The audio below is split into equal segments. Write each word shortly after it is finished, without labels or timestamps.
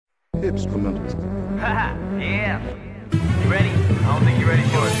instrumentalist. Haha, yeah. You ready? I don't think you're ready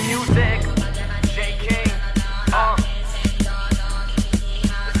for it. Music. J.king.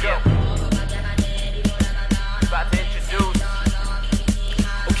 Let's go. About to introduce.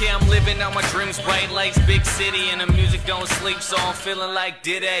 Okay, I'm living out my dreams, bright lights, big city, and the music don't sleep, so I'm feeling like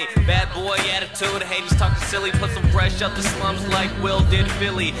Diddy. Bad boy attitude, haters talking silly, put some fresh out the slums like Will did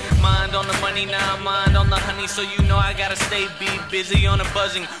Philly. Mind on the money, now mind on the honey, so you know I gotta stay busy on the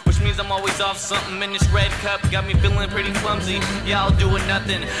buzzing, which means I'm always off something in this red cup, got me feeling pretty clumsy. Y'all doing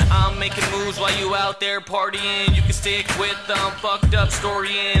nothing, I'm making moves while you out there partying. You can stick with fucked up story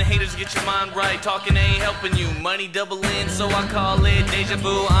and haters get your mind right, talking ain't helping you. Money doubling, so I call it deja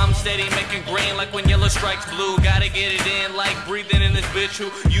vu. I'm steady making green like when yellow strikes blue. Gotta get it in like breathing in this bitch. Who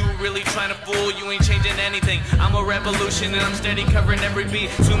you really trying to fool? You ain't changing anything. I'm a revolution and I'm steady covering every beat.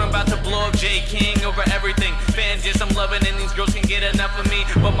 Soon I'm about to blow up J.king over everything. Fans, yes, I'm loving and these girls can get enough of me,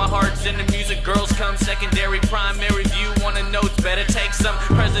 but my heart's in the music. Girls come secondary, primary view. Wanna know it's better take some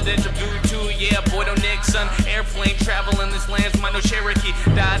presidential view too. Yeah, boy, don't Nixon. Airplane travel in this land's my no Cherokee.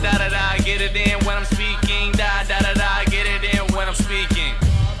 Da da da da, get it in.